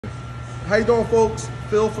How you doing, folks?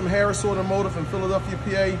 Phil from Harris Automotive in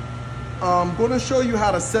Philadelphia, PA. I'm going to show you how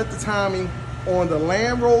to set the timing on the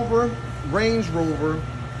Land Rover, Range Rover,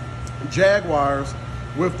 Jaguars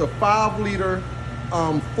with the 5-liter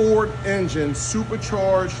Ford engine,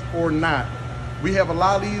 supercharged or not. We have a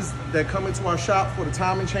lot of these that come into our shop for the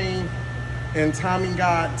timing chain and timing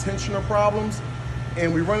guide tensioner problems.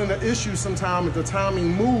 And we run into issues sometimes if the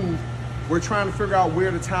timing move. We're trying to figure out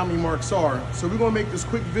where the timing marks are. So we're gonna make this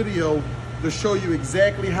quick video to show you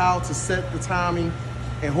exactly how to set the timing,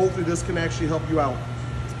 and hopefully this can actually help you out.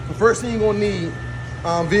 The first thing you're gonna need,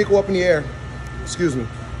 vehicle up in the air, excuse me.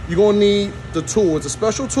 You're gonna need the tool. It's a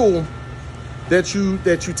special tool that you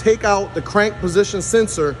take out the crank position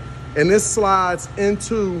sensor, and this slides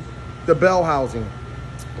into the bell housing.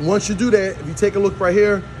 And once you do that, if you take a look right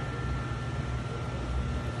here,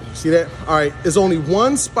 see that? All right, there's only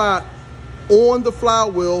one spot on the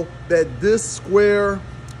flywheel that this square,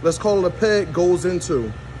 let's call it a peg, goes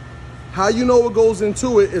into. How you know it goes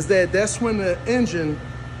into it is that's when the engine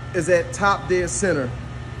is at top dead center.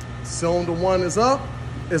 Cylinder 1 is up,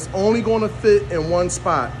 it's only gonna fit in one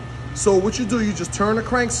spot. So what you do, you just turn the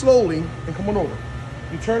crank slowly, and come on over.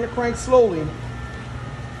 You turn the crank slowly,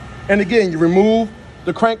 and again, you remove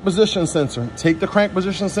the crank position sensor. Take the crank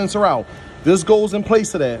position sensor out. This goes in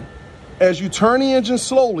place of that. As you turn the engine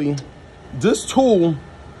slowly, this tool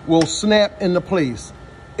will snap into place.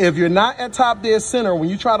 If you're not at top dead center, when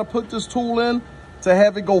you try to put this tool in to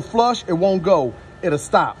have it go flush, it won't go. It'll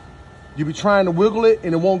stop. You'll be trying to wiggle it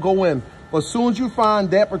and it won't go in. But as soon as you find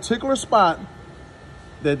that particular spot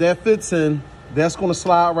that fits in, that's gonna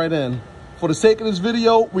slide right in. For the sake of this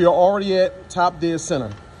video, we are already at top dead center.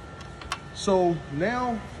 So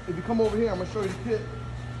now, if you come over here, I'm gonna show you the kit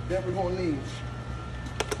that we're gonna need.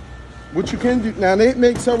 What you can do, now they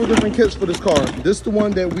make several different kits for this car. This is the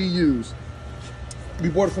one that we use. We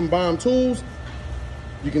bought it from Bomb Tools.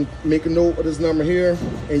 You can make a note of this number here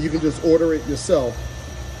and you can just order it yourself.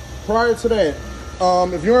 Prior to that,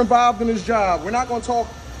 if you're involved in this job, we're not gonna talk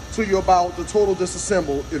to you about the total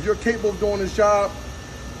disassemble. If you're capable of doing this job,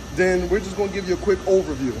 then we're just gonna give you a quick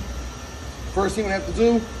overview. First thing we have to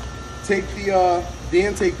do, take the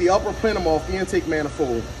intake, the upper plenum off the intake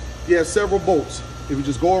manifold. You have several bolts. If you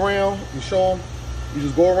just go around, you show them, you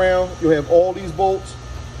just go around, you'll have all these bolts.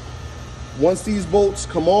 Once these bolts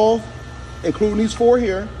come off, including these 4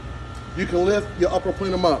 here, you can lift your upper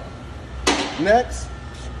plenum up. Next,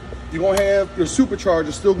 you're gonna have your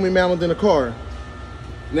supercharger still gonna be mounted in the car.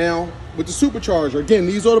 Now, with the supercharger, again,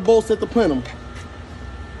 these are the bolts at the plenum.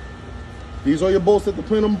 These are your bolts at the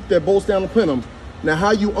plenum that bolts down the plenum. Now,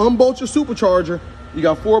 how you unbolt your supercharger, you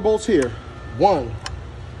got 4 bolts here. 1,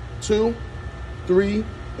 2, 3,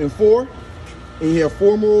 and 4, and you have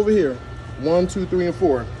 4 more over here. 1, 2, 3, and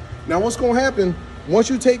 4. Now what's gonna happen, once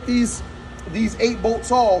you take these 8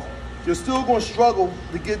 bolts off, you're still gonna struggle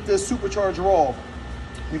to get this supercharger off.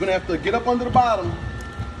 You're gonna have to get up under the bottom.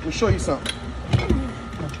 Let me show you something.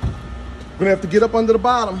 You're gonna have to get up under the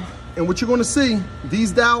bottom, and what you're gonna see,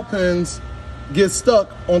 these dowel pins get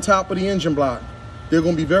stuck on top of the engine block. They're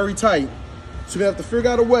gonna be very tight. So we have to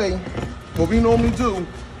figure out a way. What we normally do,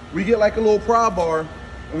 we get like a little pry bar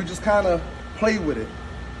and we just kind of play with it.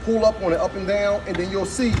 Pull up on it up and down, and then you'll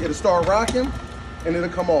see it'll start rocking and it'll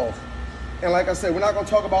come off. And like I said, we're not gonna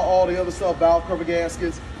talk about all the other stuff, valve cover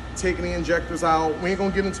gaskets, taking the injectors out. We ain't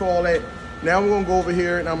gonna get into all that. Now we're gonna go over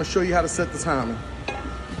here and I'm gonna show you how to set the timing.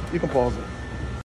 You can pause it.